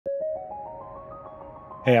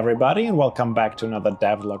Hey everybody, and welcome back to another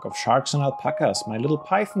devlog of Sharks and Alpacas, my little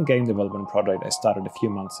Python game development project I started a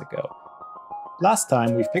few months ago. Last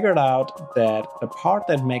time we figured out that the part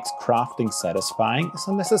that makes crafting satisfying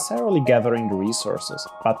isn't necessarily gathering the resources,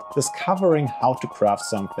 but discovering how to craft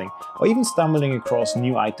something, or even stumbling across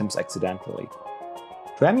new items accidentally.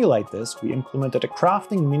 To emulate this, we implemented a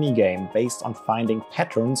crafting minigame based on finding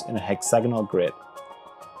patterns in a hexagonal grid.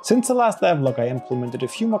 Since the last devlog, I implemented a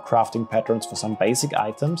few more crafting patterns for some basic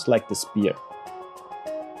items like the spear.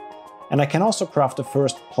 And I can also craft the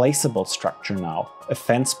first placeable structure now, a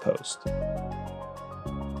fence post.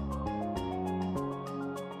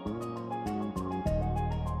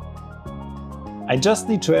 I just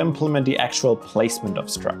need to implement the actual placement of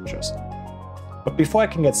structures. But before I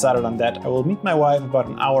can get started on that, I will meet my wife about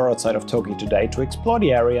an hour outside of Tokyo today to explore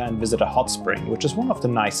the area and visit a hot spring, which is one of the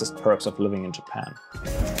nicest perks of living in Japan.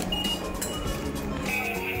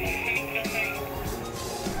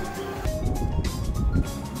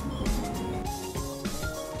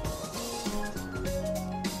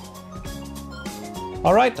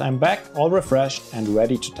 Alright, I'm back, all refreshed and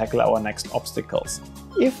ready to tackle our next obstacles.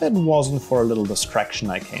 If it wasn't for a little distraction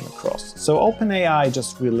I came across. So OpenAI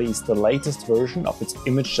just released the latest version of its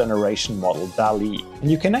image generation model, DALL-E,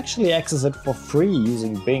 and you can actually access it for free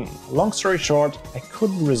using Bing. Long story short, I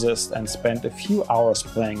couldn't resist and spent a few hours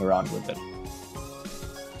playing around with it.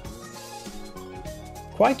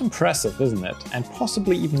 Quite impressive, isn't it? And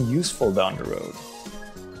possibly even useful down the road.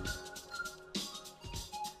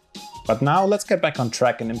 But now let's get back on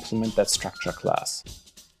track and implement that structure class.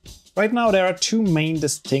 Right now there are two main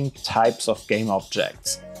distinct types of game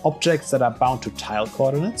objects. Objects that are bound to tile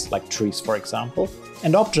coordinates, like trees for example,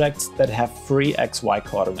 and objects that have free XY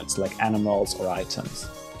coordinates, like animals or items.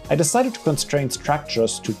 I decided to constrain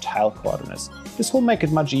structures to tile coordinates. This will make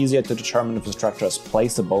it much easier to determine if a structure is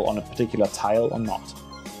placeable on a particular tile or not.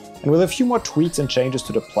 And with a few more tweaks and changes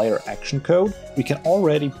to the player action code, we can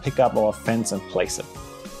already pick up our fence and place it.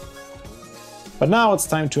 But now it's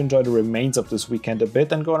time to enjoy the remains of this weekend a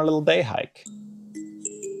bit and go on a little day hike.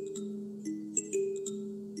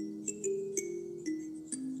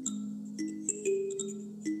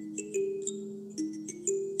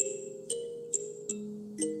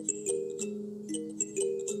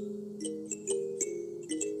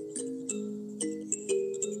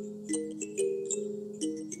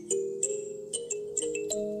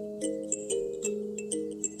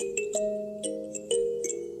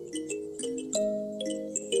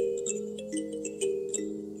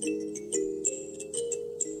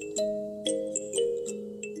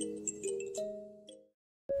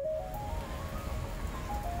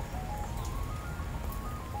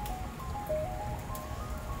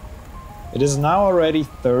 It is now already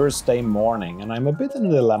Thursday morning and I'm a bit in a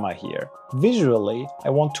dilemma here. Visually, I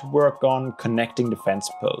want to work on connecting the fence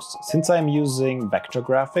posts. Since I'm using vector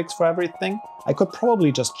graphics for everything, I could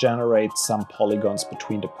probably just generate some polygons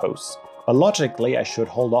between the posts. But logically, I should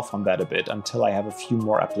hold off on that a bit until I have a few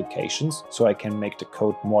more applications so I can make the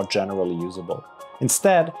code more generally usable.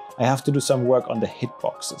 Instead, I have to do some work on the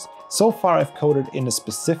hitboxes. So far I've coded in a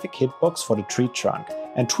specific hitbox for the tree trunk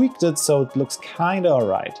and tweaked it so it looks kinda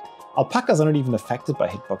alright. Alpacas are not even affected by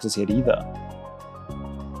hitboxes yet either.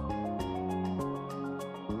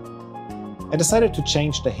 I decided to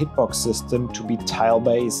change the hitbox system to be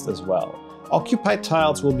tile-based as well. Occupied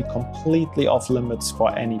tiles will be completely off limits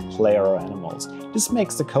for any player or animals. This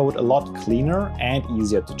makes the code a lot cleaner and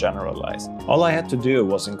easier to generalize. All I had to do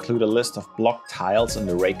was include a list of blocked tiles in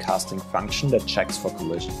the raycasting function that checks for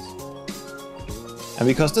collisions. And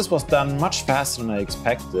because this was done much faster than I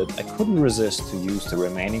expected, I couldn't resist to use the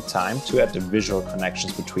remaining time to add the visual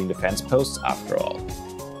connections between the fence posts after all.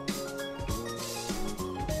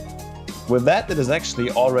 With that, it is actually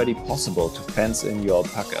already possible to fence in your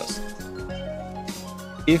alpacas.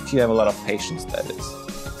 If you have a lot of patience, that is.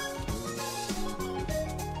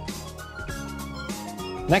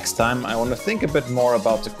 Next time, I want to think a bit more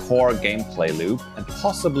about the core gameplay loop and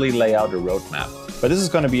possibly lay out a roadmap. But this is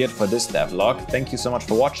going to be it for this devlog. Thank you so much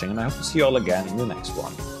for watching and I hope to see you all again in the next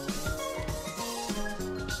one.